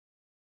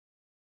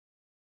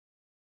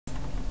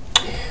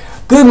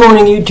Good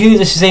morning, YouTube.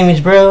 This is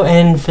Amy's Bro,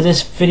 and for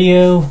this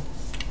video,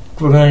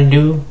 we're going to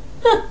do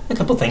a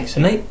couple things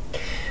tonight.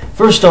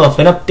 First off,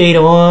 an update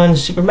on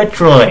Super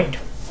Metroid.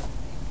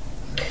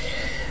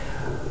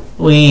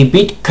 We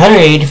beat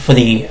Metroid for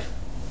the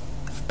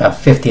about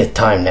 50th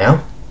time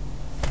now.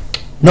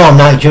 No, I'm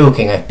not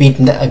joking. I've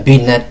beaten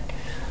that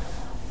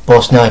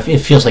boss now. It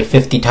feels like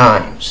 50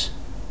 times.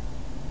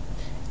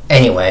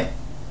 Anyway,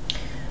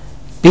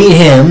 beat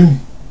him.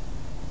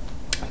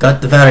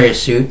 Got the Hetalia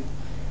suit.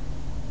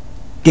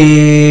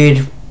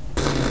 Did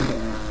a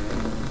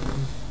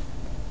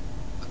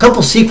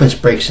couple sequence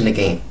breaks in the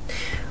game.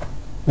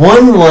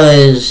 One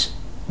was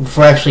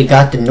before I actually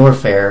got to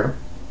Norfair.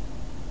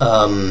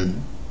 I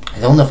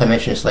don't know if I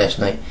mentioned this last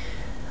night.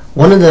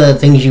 One of the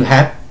things you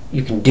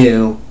can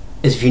do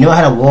is if you know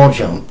how to wall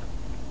jump,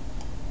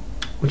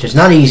 which is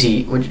not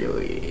easy.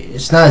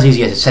 It's not as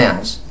easy as it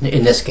sounds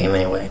in this game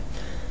anyway.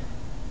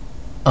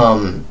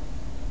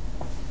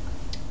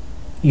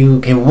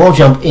 You can wall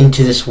jump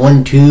into this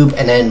one tube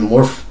and then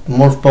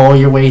morph ball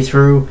your way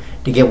through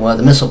to get one of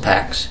the missile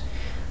packs.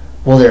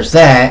 Well, there's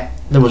that.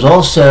 There was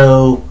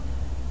also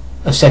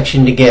a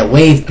section to get a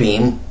wave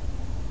beam,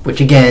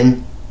 which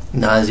again,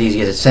 not as easy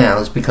as it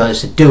sounds,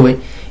 because to do it,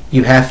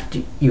 you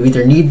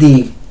either need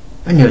the...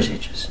 My nose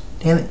itches.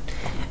 Damn it.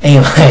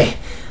 Anyway,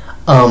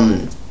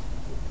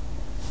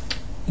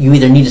 you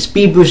either need a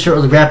speed booster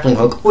or the grappling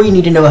hook, or you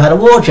need to know how to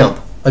wall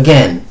jump.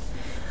 Again,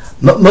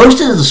 most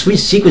of the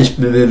sequence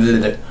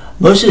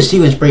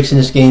breaks in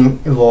this game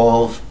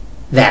involve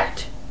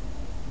that.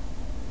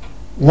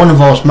 One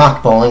involves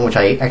mockballing, which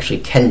I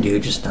actually can do,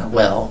 just not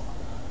well.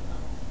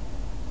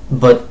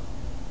 But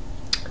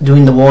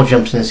doing the wall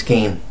jumps in this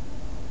game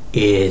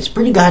is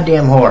pretty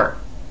goddamn hard.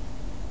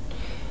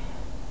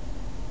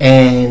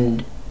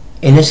 And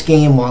in this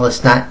game, while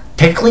it's not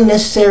technically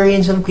necessary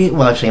in some cases,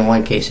 well, actually in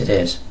one case it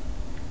is,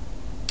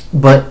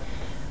 but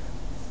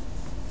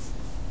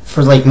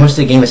for like most of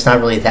the game, it's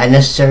not really that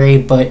necessary.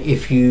 But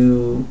if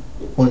you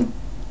want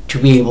to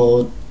be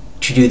able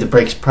to do the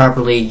breaks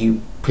properly,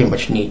 you pretty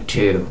much need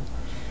to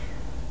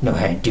know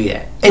how to do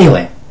that.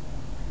 Anyway,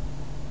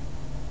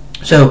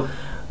 so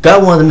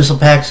got one of the missile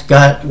packs,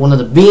 got one of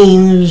the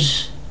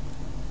beams.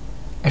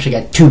 Actually,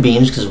 got two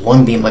beams because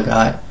one beam I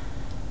got,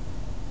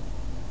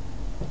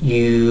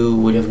 you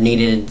would have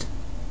needed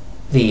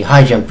the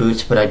high jump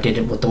boots, but I did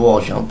it with the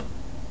wall jump.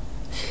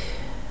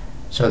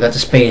 So I got the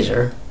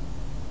Spazer.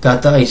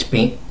 Got the ice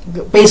beam.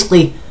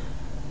 Basically,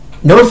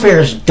 Norfair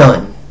is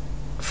done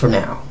for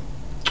now.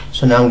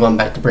 So now I'm going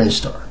back to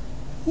Brinstar.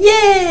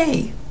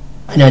 Yay!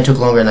 I know it took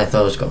longer than I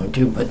thought it was going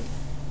to, but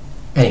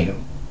anywho.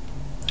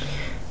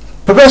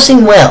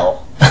 Progressing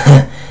well.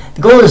 The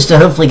goal is to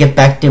hopefully get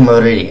back to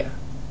Meridia,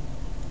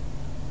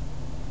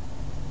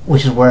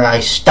 which is where I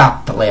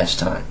stopped the last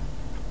time.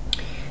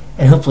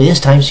 And hopefully this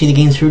time see the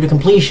game through to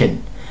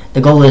completion.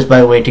 The goal is, by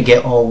the way, to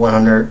get all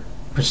 100%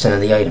 of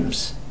the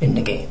items in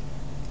the game.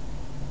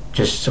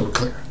 Just so we're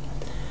clear.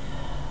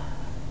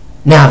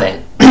 Now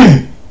then,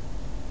 now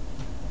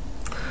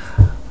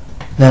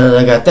that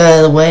I got that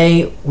out of the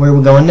way, where are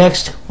we going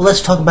next? Well,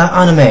 let's talk about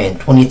anime in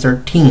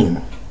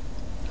 2013.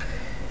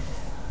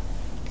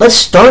 Let's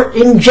start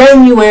in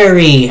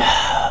January,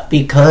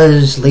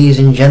 because, ladies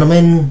and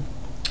gentlemen,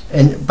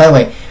 and by the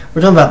way,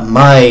 we're talking about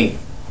my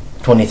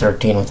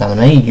 2013 with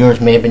anime. Yours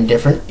may have been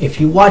different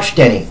if you watched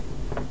any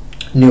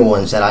new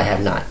ones that I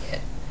have not yet.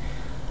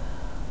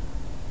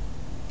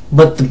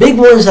 But the big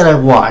ones that I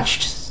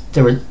watched,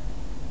 there's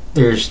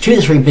 2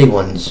 to 3 big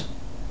ones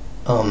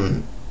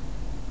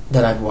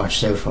that I've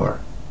watched so far.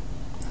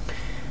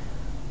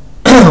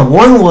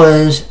 One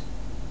was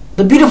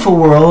The Beautiful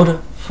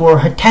World for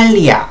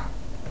Hetalia.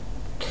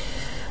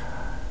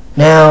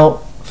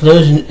 Now, for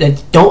those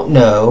that don't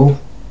know,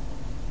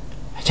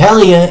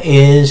 Hetalia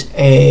is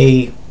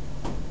a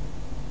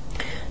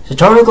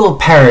satirical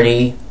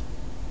parody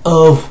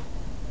of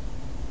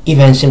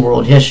events in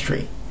world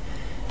history,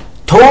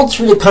 told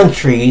through the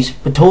countries,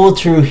 but told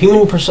through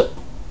human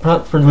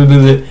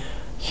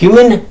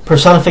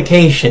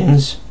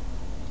personifications,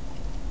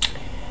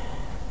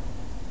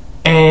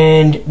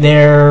 and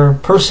their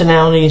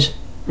personalities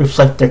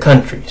reflect their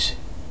countries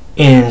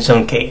in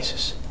some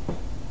cases.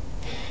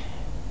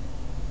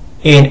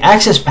 In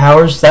Access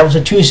Powers, that was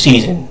a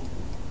 2-season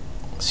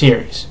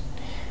series.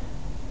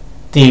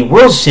 The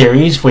World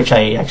Series, which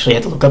I actually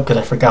had to look up because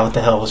I forgot what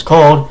the hell it was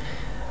called,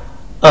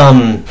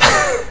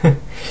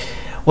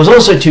 was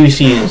also 2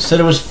 seasons, so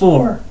there was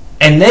 4.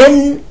 And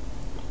then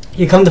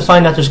you come to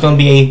find out there's going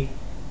to be a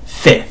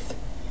 5th.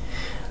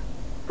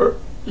 Or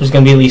there's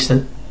going to be at least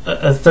a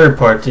 3rd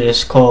part to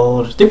this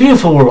called The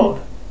Beautiful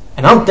World.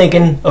 And I'm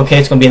thinking, okay,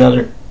 it's going to be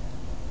another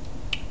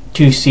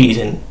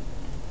 2-season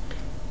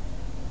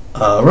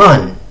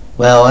run.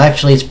 Well,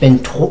 actually, it's been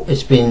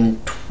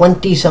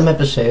 20 some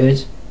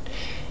episodes,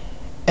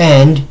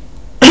 and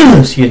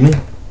excuse me,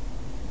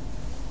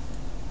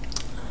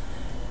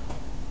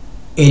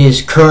 it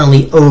is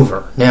currently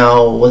over.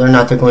 Now, whether or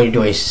not they're going to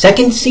do a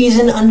 2nd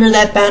season under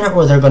that banner,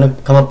 or they're going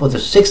to come up with a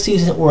 6th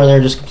season, or they're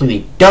just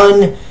completely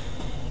done,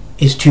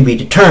 is to be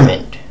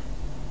determined.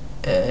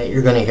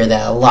 You're going to hear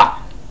that a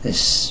lot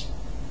this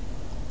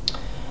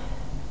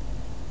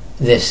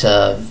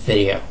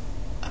video,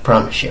 I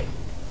promise you.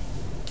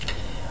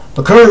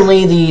 But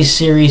currently the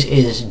series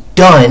is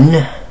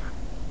done.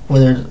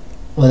 Whether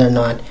or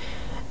not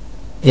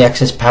the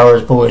Access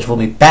Powers boys will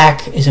be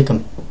back is a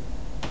complete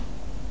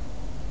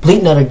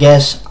and utter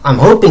guess. I'm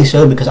hoping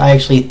so, because I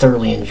actually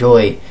thoroughly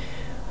enjoy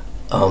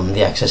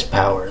the Access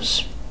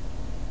Powers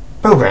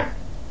program.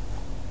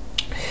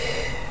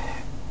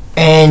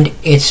 And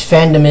its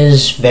fandom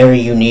is very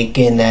unique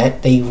in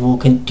that they will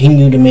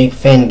continue to make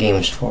fan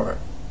games for it.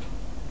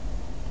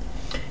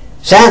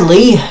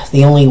 Sadly,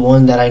 the only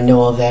one that I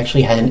know of that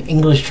actually had an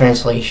English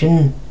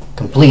translation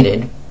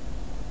completed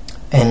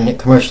and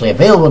commercially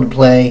available to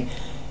play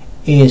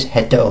is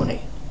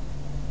Hetalia.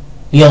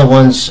 The other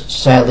ones,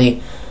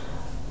 sadly,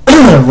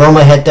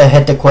 Roma Heta,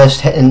 Heta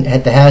Quest, and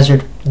Heta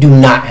Hazard do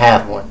not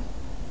have one.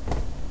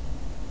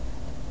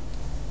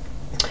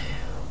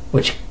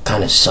 Which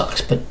kind of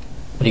sucks, but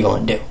what are you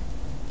going to do?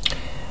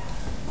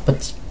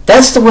 But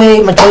that's the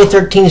way my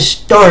 2013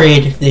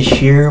 started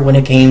this year when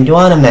it came to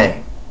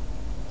anime.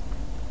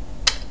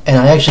 And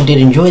I actually did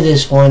enjoy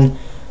this one.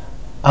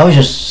 I was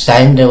just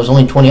saddened there was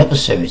only 20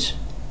 episodes.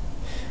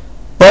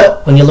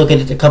 But when you look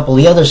at a couple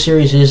of the other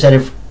series that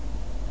have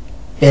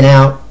been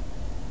out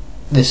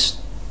this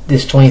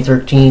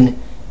 2013,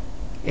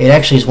 it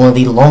actually is one of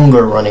the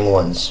longer running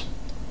ones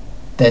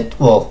that,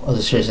 well, of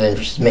the series that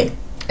interested me.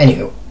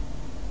 Anywho,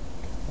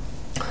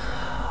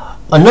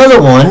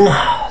 another one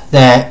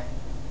that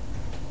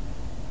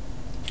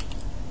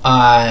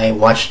I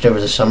watched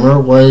over the summer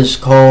was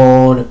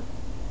called,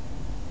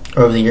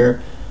 or over the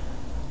year,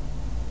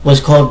 was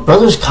called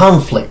Brothers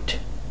Conflict.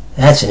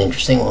 That's an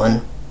interesting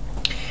one.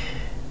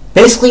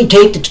 Basically,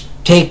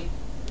 take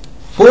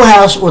Full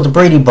House or the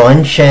Brady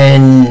Bunch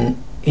and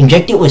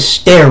inject it with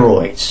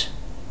steroids.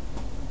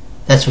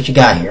 That's what you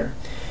got here.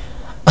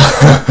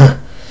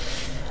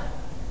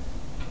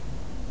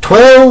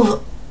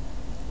 12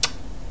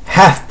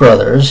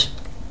 half-brothers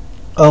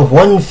of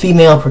one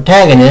female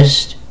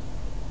protagonist,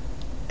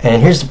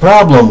 and here's the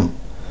problem.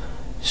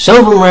 Some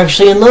of them are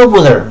actually in love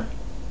with her.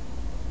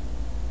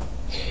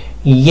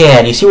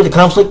 Yeah, do you see where the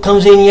conflict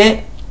comes in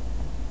yet?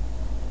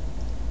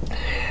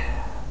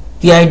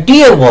 The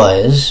idea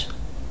was,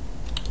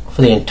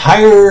 for the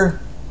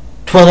entire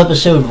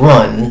 12-episode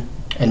run,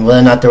 and whether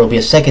or not there will be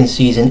a second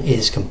season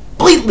is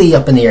completely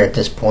up in the air at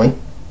this point.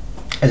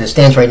 As it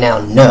stands right now,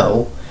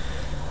 no.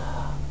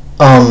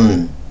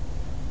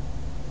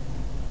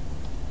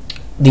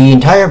 The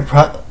entire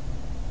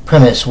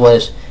premise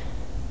was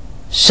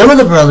some of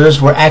the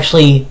brothers were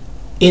actually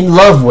in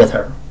love with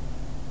her.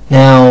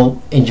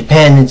 Now, in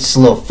Japan, it's a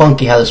little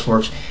funky how this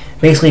works.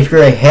 Basically, if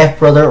you're a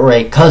half-brother or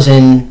a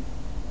cousin,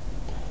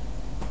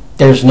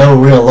 there's no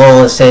real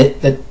law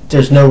that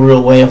there's no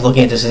real way of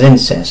looking at this as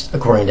incest,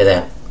 according to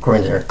them,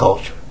 according to their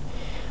culture.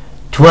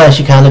 To us,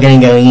 you kind of look at it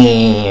and go,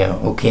 yeah,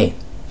 okay.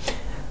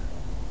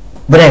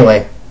 But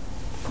anyway,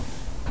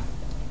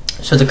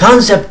 so the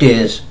concept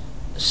is,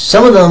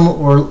 some of them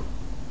were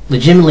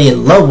legitimately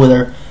in love with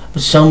her,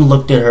 but some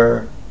looked at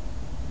her,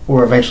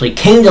 or eventually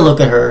came to look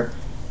at her,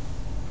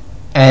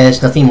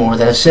 as nothing more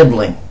than a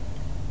sibling.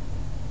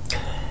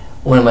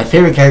 One of my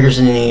favorite characters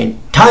in the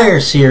entire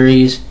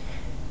series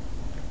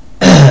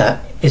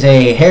is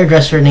a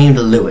hairdresser named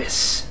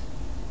Lewis.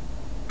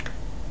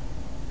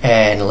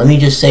 And let me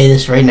just say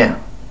this right now.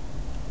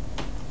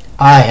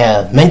 I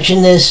have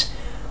mentioned this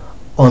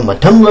on my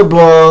Tumblr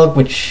blog,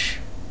 which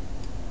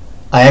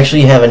I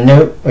actually have a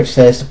note which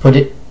says to put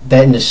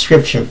that in the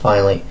description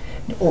finally.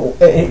 Oh,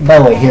 by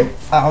the way, here,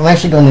 I'm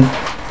actually going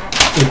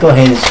to go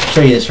ahead and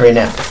show you this right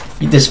now.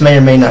 This may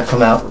or may not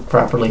come out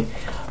properly,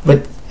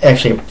 but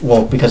actually it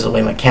won't because of the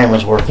way my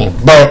camera's working.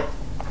 But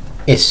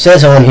it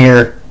says on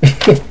here,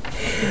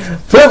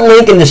 put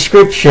link in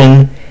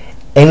description,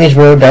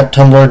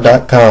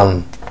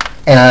 amysroad.tumblr.com.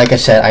 And like I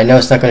said, I know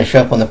it's not going to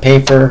show up on the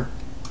paper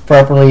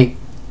properly.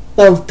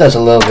 Well, it does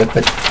a little bit,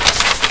 but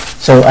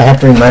so I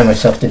have to remind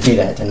myself to do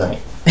that tonight.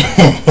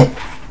 Because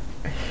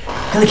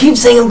I keep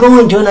saying I'm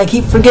going to, and I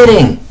keep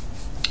forgetting.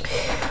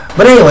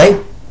 But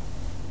anyway,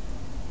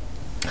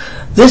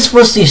 this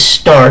was the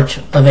start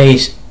of a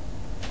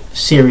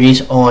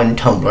series on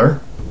Tumblr,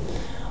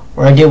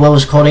 where I did what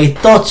was called a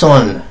Thoughts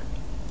On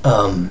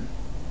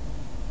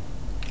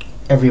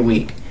every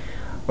week,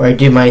 where I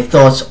did my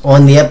thoughts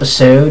on the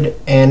episode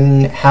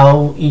and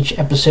how each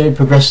episode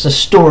progressed the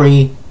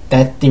story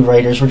that the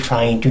writers were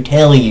trying to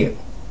tell you.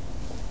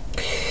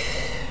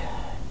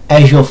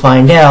 As you'll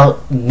find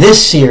out,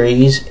 this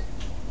series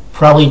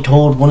probably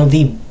told one of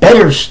the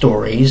better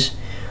stories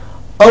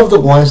of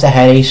the ones that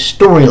had a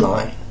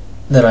storyline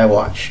that I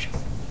watched.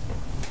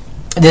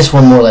 This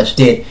one more or less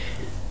did.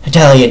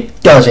 Hetalia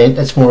doesn't.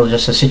 That's more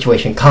just a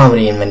situation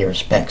comedy in many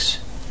respects.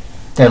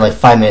 They're like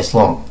 5 minutes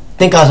long.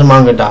 Think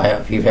Azumanga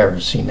Daioh, if you've ever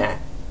seen that.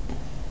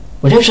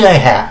 Which actually I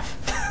have.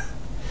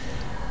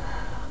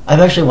 I've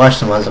actually watched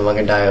some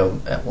Azumanga Daioh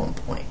at one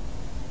point.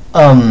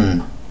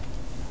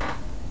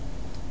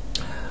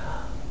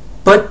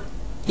 But,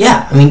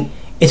 yeah, I mean,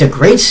 It's a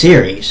great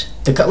series.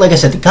 Like I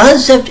said, the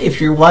concept,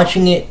 if you're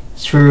watching it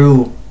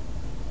through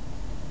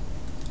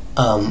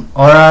our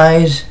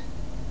eyes,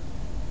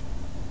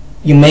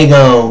 you may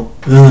go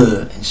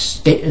ugh and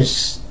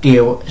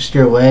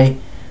steer away.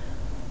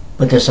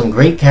 But there's some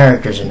great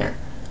characters in there.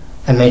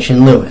 I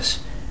mentioned Lewis.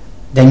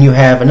 Then you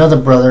have another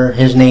brother.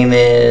 His name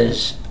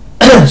is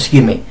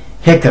excuse me,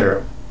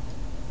 Hikaru.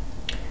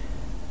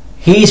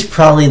 He's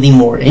probably the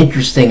more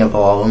interesting of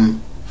all of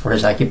them for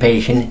his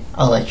occupation.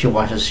 I'll let you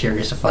watch the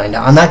series to find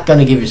out. I'm not going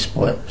to give you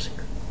spoilers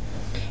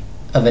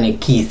of any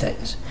key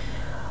things.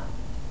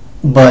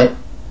 But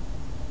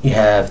you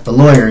have the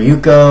lawyer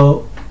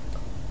Yuko.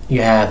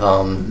 You have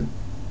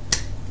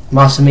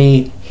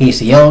Masumi. He's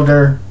the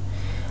elder.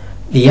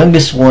 The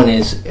youngest one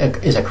is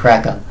a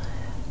crack-up.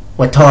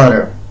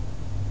 Wataru.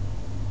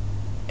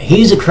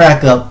 He's a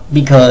crack-up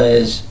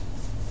because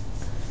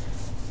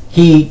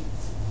I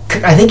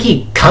think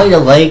he kind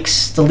of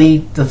likes the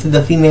lead,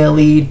 the female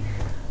lead,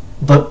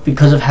 but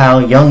because of how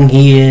young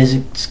he is,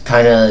 it's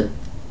kind of,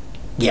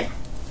 yeah.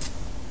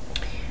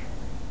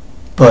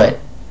 But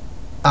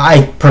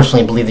I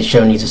personally believe the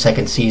show needs a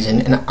second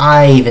season, and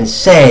I even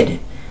said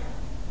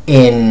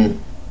on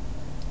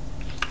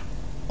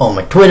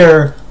my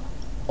Twitter,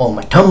 on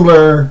my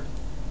Tumblr,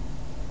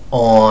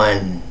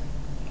 on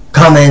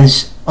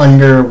comments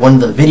under one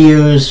of the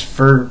videos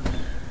for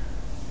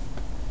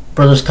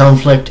Brothers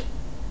Conflict,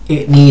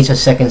 it needs a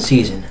second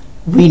season.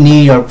 We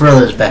need our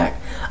brothers back.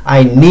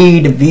 I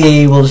need to be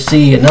able to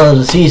see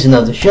another season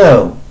of the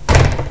show,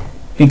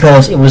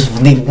 because it was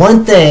the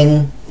one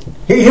thing.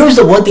 Here was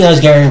the one thing I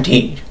was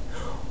guaranteed.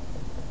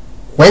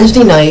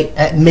 Wednesday night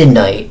at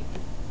midnight,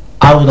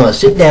 I was going to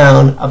sit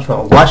down, I was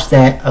going to watch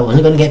that, I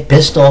wasn't going to get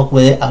pissed off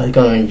with it, I was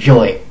going to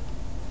enjoy it.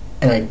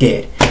 And I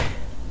did.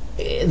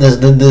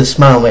 The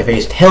smile on my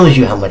face tells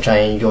you how much I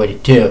enjoyed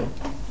it too.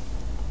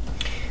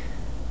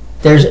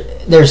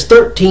 There's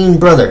 13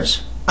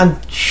 brothers.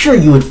 I'm sure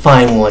you would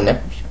find one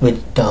that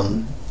would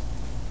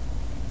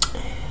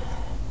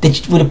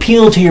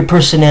appeal to your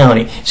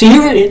personality. See,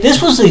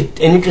 this was an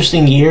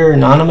interesting year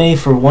in anime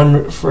for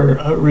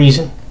a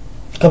reason,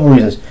 a couple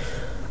reasons.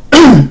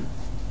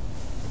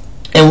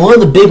 And one of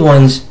the big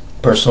ones,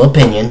 personal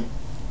opinion,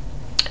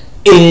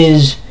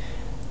 is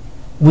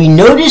we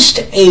noticed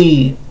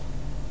a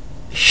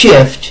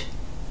shift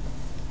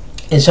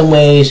in some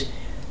ways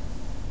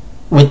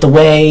with the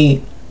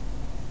way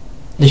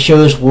the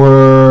shows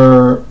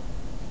were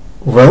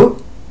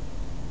wrote,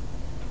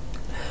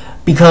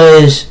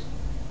 because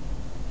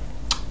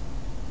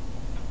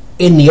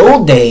in the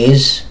old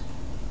days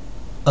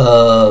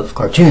of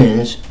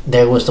cartoons,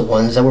 there was the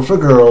ones that were for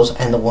girls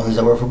and the ones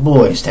that were for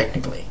boys,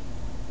 technically.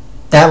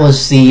 That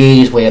was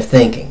the 80s way of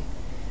thinking.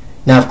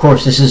 Now, of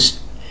course, this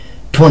is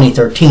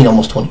 2013,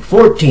 almost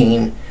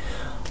 2014,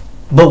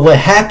 but what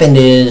happened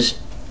is,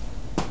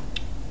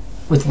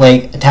 with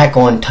like Attack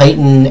on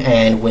Titan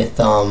and with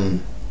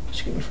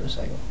excuse me for a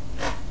second.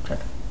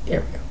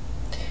 There we go.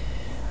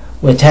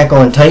 With Attack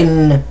on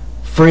Titan,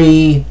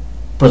 Free,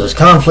 Brothers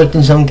Conflict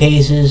in some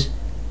cases,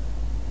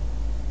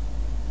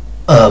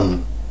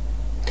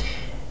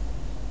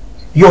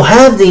 you'll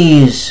have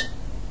these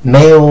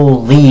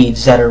male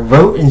leads that are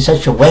wrote in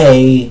such a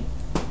way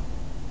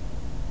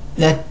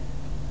that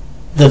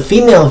the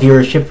female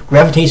viewership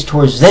gravitates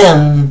towards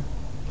them,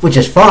 which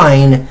is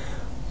fine,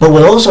 but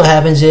what also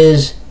happens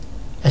is,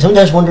 I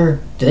sometimes wonder,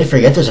 did they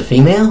forget there's a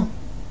female?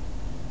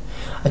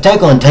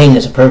 Attack on Titan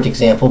is a perfect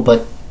example,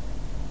 but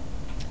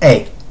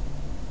hey,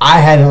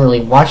 I haven't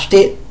really watched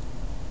it.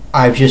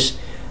 I've just,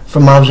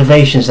 from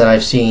observations that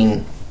I've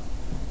seen,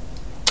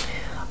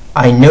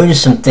 I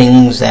noticed some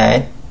things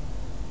that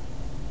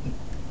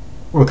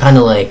were kind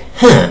of like,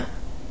 huh.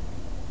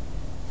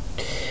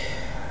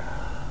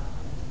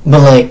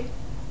 But like,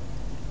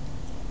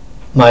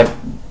 my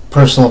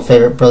personal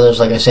favorite brothers,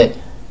 like I said,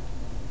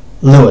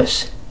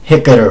 Lewis,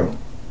 Hikaru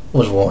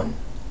was one.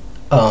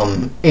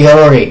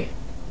 Iori,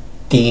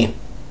 the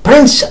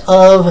prince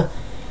of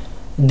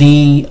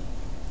the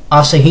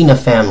Asahina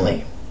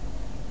family.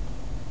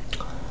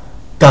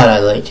 God, I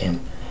liked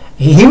him.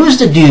 He was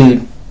the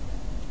dude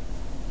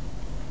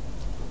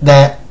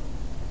that,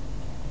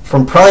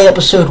 from probably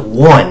episode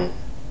 1,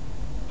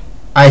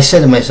 I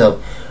said to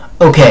myself,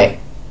 okay,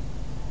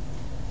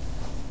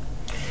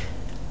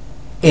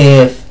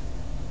 if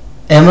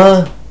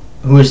Emma,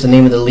 who is the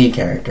name of the lead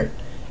character,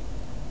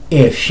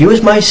 if she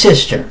was my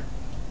sister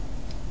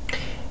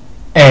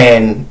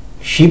and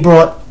she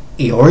brought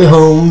Iori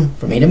home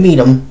for me to meet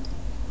him,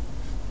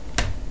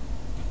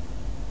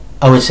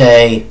 I would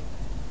say,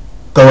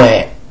 go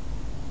ahead.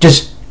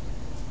 Just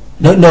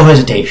no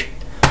hesitation.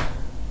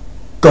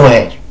 Go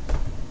ahead.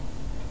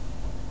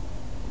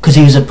 Because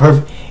he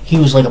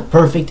was like a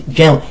perfect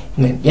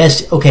gentleman.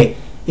 Yes, okay,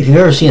 if you've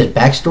ever seen his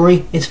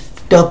backstory, it's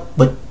fucked up,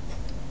 but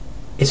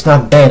it's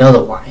not bad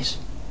otherwise.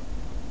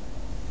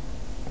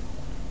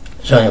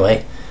 So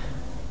anyway,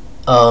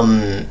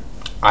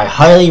 I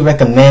highly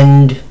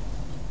recommend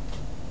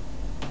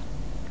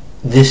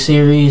this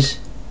series,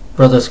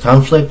 Brothers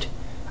Conflict.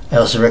 I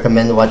also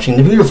recommend watching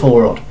The Beautiful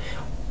World.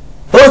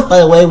 Both, by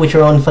the way, which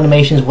are on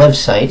Funimation's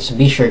website, so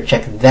be sure to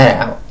check that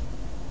out.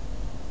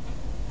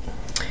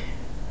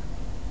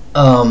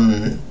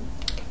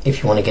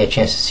 If you want to get a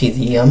chance to see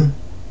the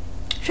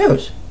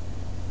shows.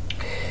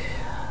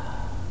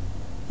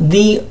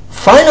 The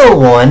final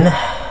one,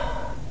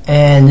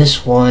 and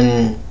this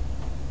one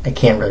I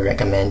can't really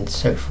recommend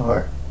so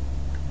far.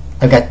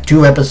 I've got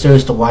 2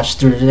 episodes to watch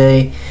through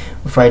today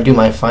before I do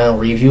my final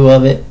review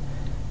of it.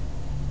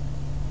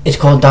 It's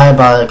called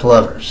Diabolik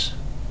Lovers.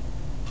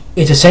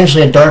 It's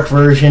essentially a dark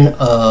version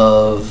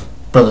of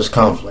Brothers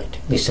Conflict,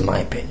 at least in my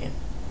opinion.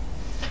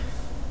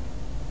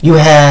 You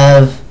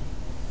have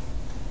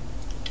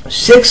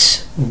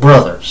 6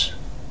 brothers.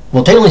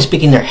 Well, technically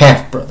speaking, they're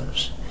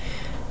half-brothers.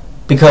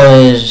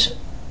 Because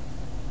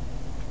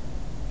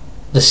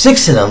the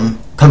 6 of them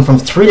come from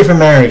 3 different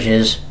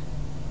marriages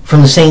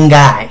from the same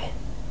guy.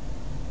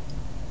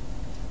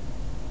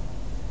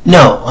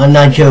 No, I'm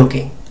not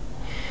joking.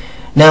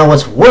 Now,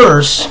 what's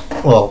worse,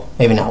 well,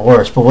 maybe not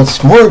worse, but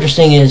what's more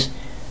interesting is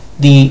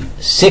the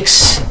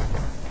 6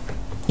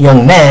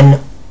 young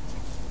men,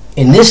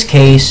 in this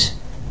case,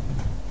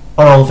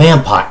 are all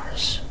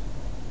vampires.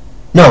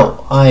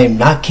 No, I'm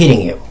not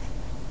kidding you.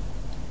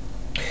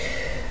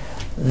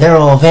 They're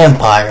all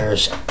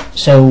vampires,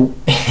 so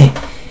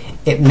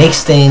it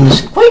makes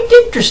things quite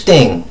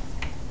interesting.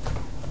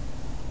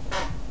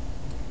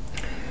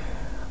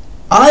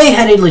 I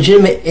had a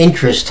legitimate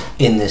interest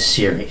in this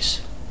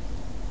series,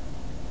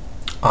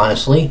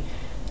 honestly,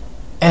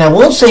 and I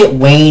won't say it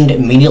waned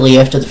immediately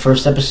after the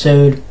first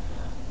episode,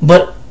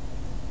 but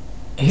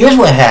here's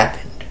what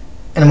happened,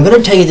 and I'm going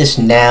to tell you this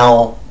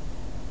now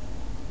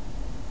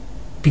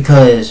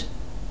because,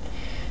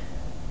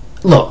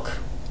 look,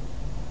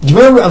 do you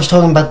remember I was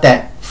talking about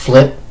that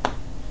flip?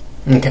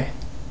 Okay.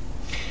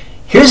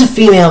 Here's a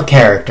female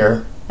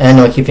character, and I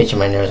know I keep itching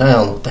my nose. I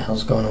don't know what the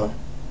hell's going on.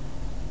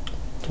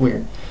 It's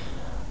weird.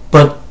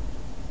 But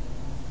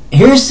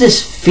here's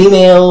this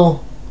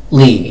female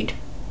lead,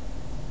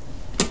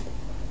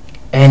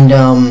 and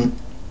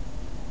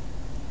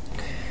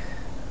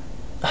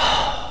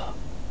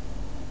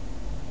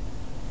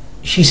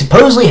she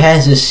supposedly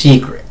has this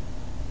secret.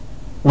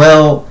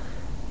 Well,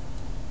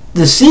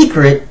 the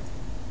secret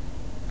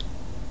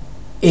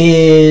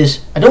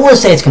is, I don't want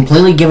to say it's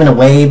completely given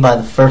away by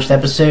the first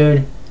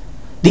episode.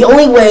 The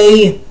only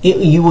way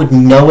you would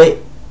know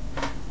it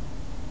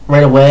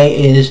right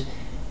away is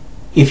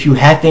if you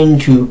happen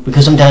to,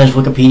 because sometimes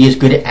Wikipedia is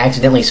good at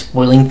accidentally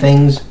spoiling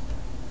things,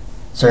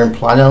 certain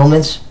plot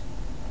elements.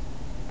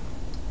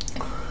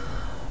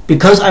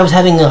 Because I was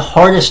having the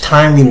hardest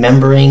time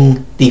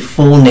remembering the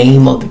full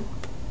name of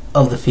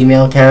the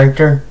female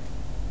character,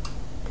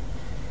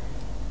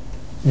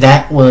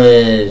 that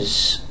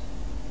was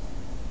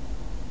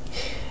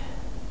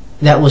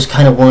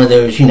kind of one of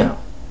those,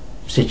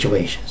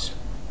 situations.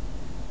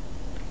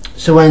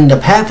 So what ended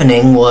up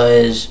happening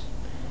was,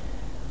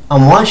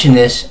 I'm watching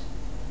this,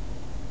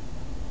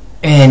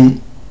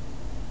 and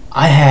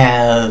I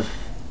have,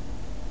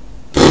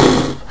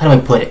 how do I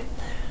put it?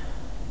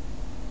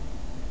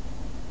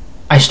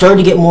 I started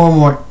to get more and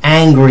more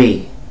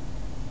angry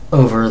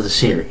over the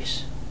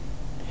series.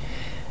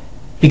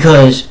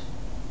 Because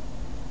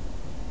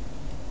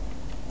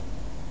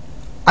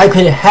I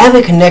could have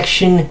a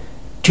connection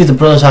to the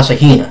brothers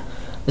Asahina.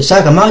 The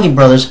Sakamaki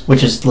brothers,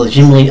 which is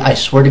legitimately, I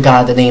swear to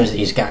God, the names of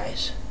these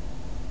guys.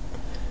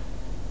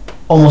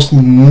 Almost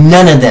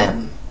none of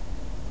them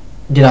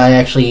did I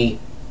actually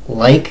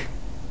like.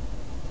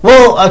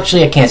 Well,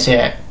 actually, I can't say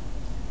that.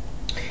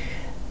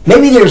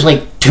 Maybe there's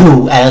like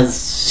 2 out of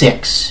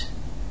 6,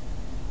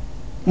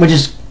 which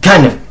is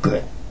kind of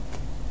good.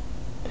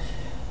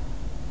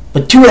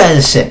 But 2 out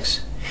of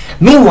 6.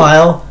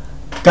 Meanwhile,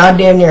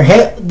 goddamn near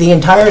the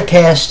entire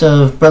cast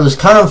of Brothers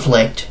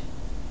Conflict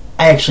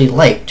I actually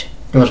liked.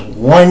 There was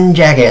one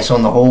jackass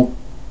on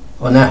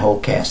that whole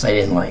cast I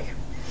didn't like.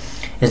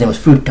 His name was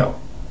Futo.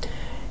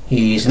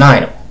 He's an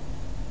idol.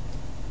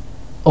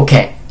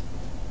 Okay.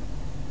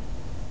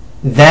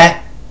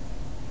 That,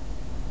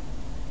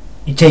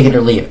 you take it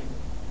or leave it.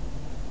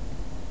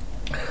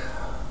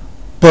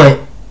 But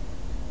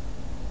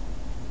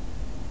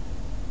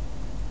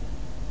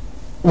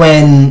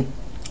when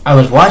I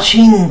was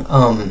watching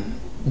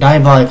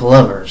Diabolik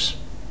Lovers,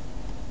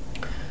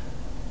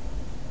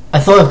 I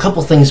thought a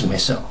couple things to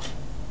myself.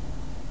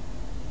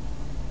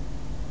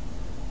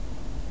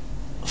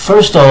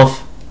 First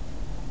off,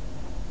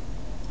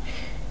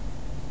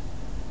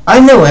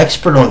 I'm no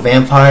expert on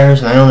vampires,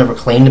 and I don't ever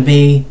claim to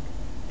be.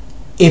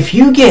 If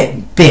you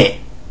get bit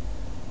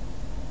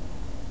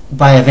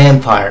by a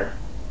vampire,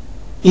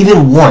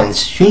 even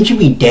once, shouldn't you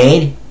be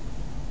dead?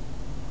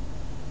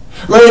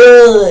 Like,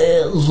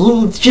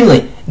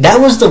 legitimately, that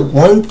was the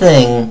one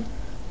thing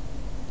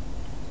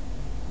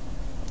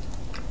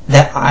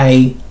that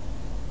I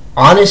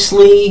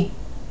honestly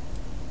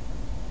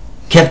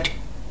kept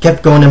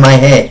going in my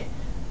head.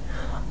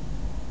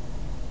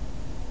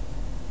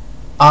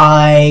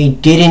 I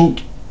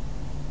didn't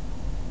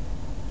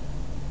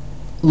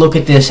look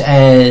at this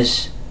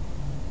as,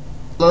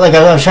 like,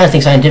 I was trying to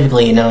think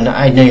scientifically, and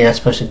I know you're not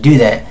supposed to do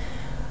that,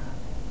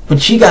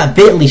 but she got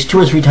bit at least 2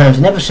 or 3 times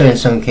an episode in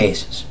some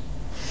cases.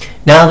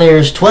 Now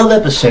there's 12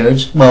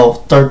 episodes, well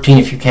 13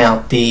 if you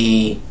count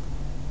the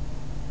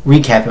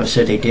recap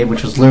episode they did,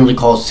 which was literally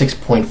called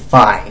 6.5.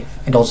 I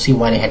don't see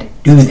why they had to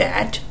do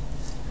that.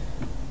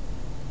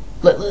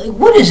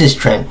 What is this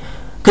trend?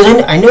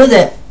 Because I know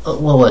that,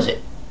 what was it?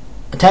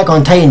 Attack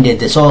on Titan did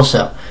this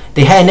also.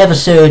 They had an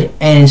episode,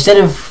 and instead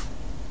of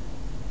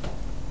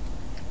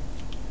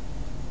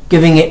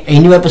giving it a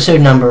new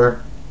episode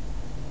number,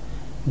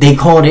 they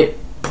called it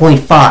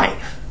 .5.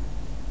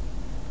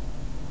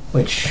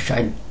 Which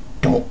I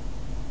don't...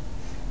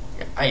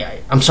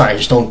 I'm sorry, I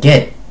just don't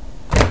get it.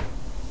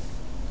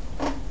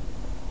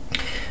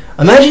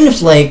 Imagine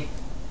if, like,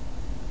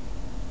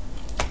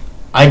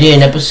 I did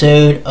an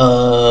episode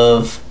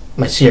of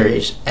my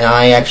series, and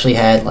I actually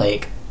had,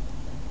 like,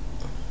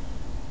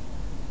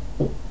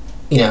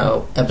 you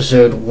know,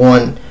 episode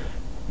 1,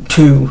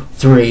 2,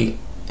 3,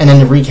 and then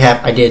the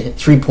recap I did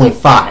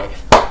 3.5.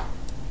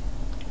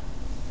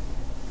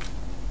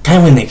 Kind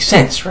of wouldn't make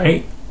sense,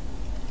 right?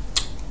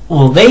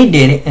 Well, they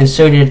did it, and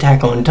so did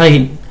Attack on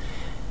Titan.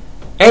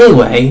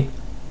 Anyway,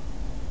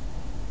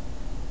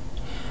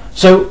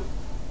 so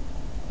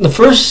the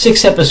first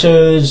 6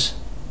 episodes,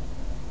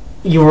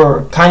 you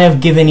were kind of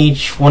given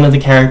each one of the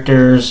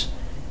characters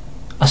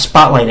a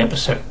spotlight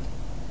episode.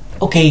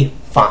 Okay,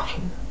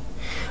 fine.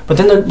 But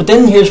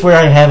then here's where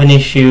I have an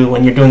issue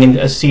when you're doing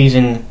a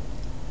season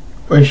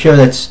or a show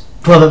that's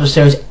 12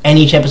 episodes and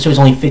each episode is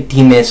only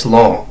 15 minutes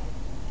long.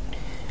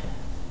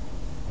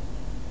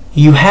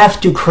 You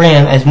have to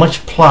cram as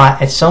much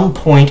plot at some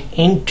point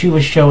into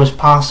a show as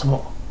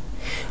possible.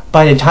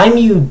 By the time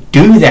you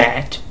do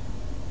that,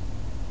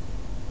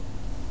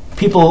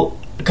 people,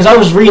 because I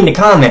was reading the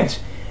comments,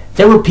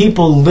 there were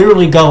people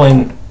literally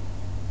going,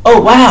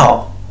 "Oh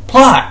wow,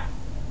 plot,"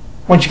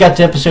 once you got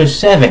to episode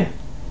 7.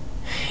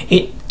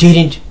 It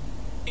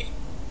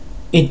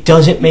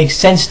doesn't make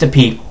sense to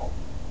people.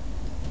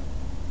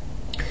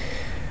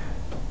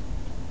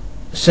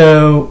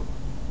 So,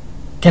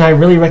 can I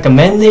really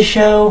recommend this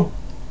show?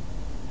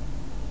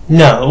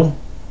 No.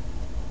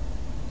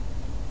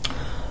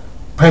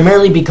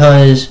 Primarily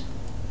because,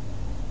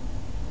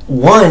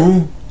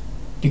 one,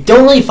 you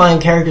don't really find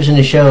characters in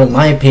the show, in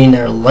my opinion,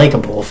 that are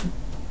likable,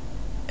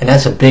 and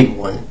that's a big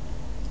one.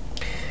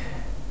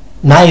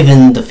 Not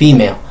even the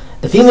female.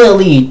 The female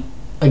lead,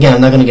 again,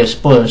 I'm not going to give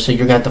spoilers, so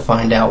you're going to have to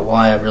find out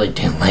why I really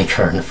didn't like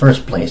her in the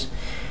first place.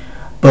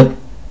 But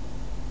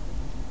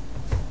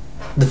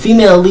the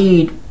female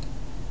lead,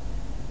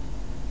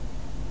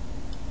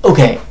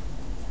 okay,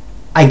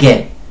 I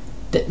get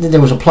it. There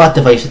was a plot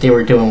device that they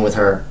were doing with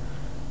her,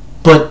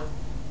 but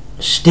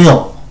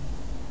still,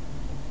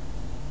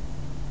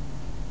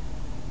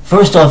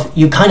 first off,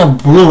 you kind of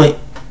blew it.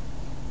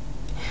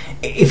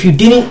 If you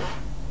didn't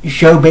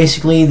show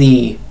basically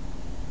the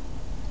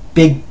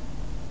big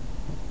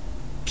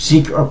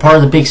secret, or part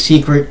of the big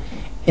secret,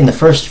 in the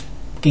first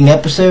fucking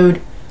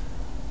episode,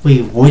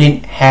 we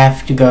wouldn't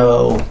have to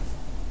go,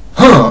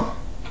 huh,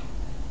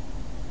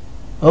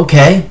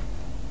 okay.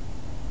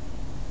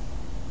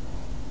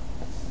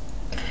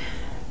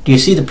 Do you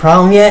see the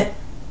problem yet?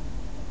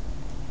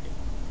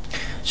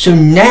 So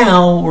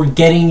now we're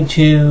getting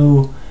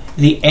to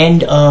the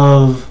end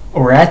of,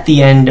 or at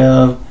the end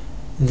of,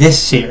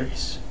 this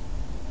series.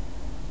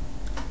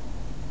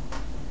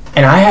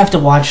 And I have to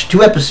watch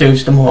 2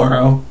 episodes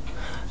tomorrow.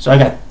 So I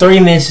got 30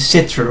 minutes to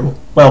sit through.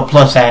 Well,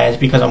 plus ads,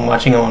 because I'm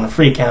watching them on a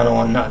free account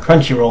on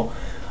Crunchyroll.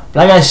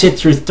 But I gotta sit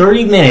through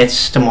 30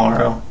 minutes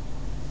tomorrow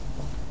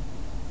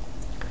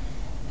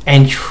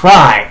and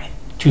try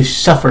to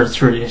suffer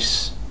through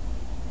this.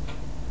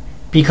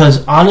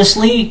 Because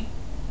honestly,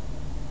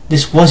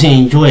 this wasn't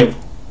enjoyable.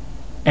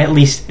 At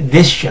least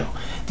this show.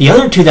 The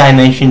other 2 that I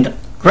mentioned,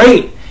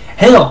 great.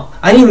 Hell,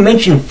 I didn't even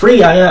mention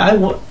Free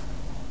Iwatobi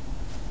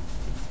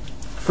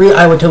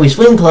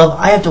Swim Club.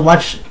 I have to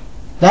watch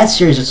that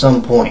series at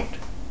some point.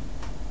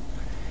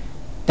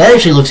 That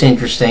actually looks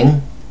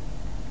interesting.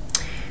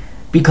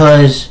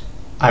 Because,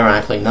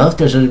 ironically enough,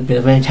 there's a bit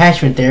of an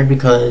attachment there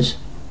because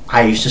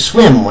I used to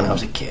swim when I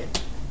was a kid.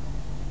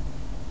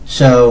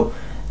 So,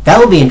 that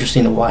will be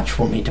interesting to watch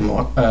for me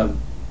tomorrow.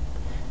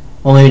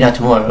 Well, maybe not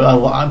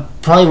tomorrow. I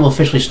probably will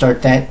officially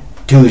start that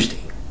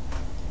Tuesday.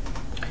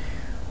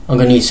 I'm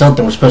going to need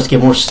something. We're supposed to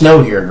get more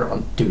snow here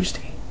on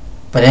Tuesday.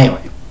 But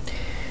anyway.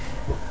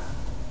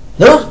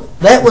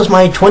 That was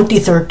my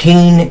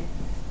 2013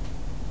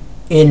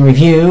 in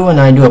review,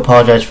 and I do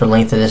apologize for the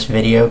length of this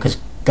video, because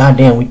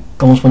goddamn, we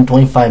almost went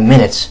 25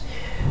 minutes.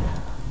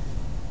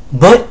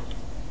 But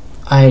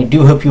I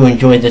do hope you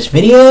enjoyed this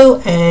video,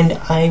 and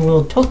I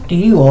will talk to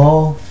you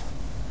all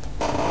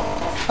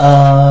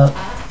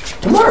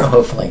tomorrow,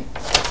 hopefully.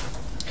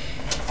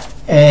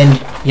 And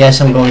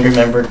yes, I'm going to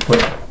remember to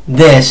put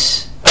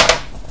this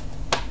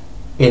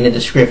in the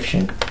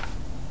description.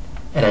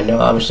 And I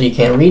know obviously you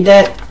can't read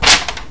that,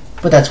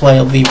 but that's why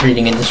I'll be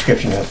reading in the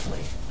description, hopefully.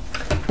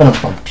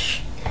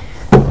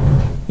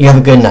 You have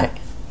a good night.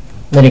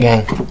 Later,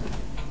 gang.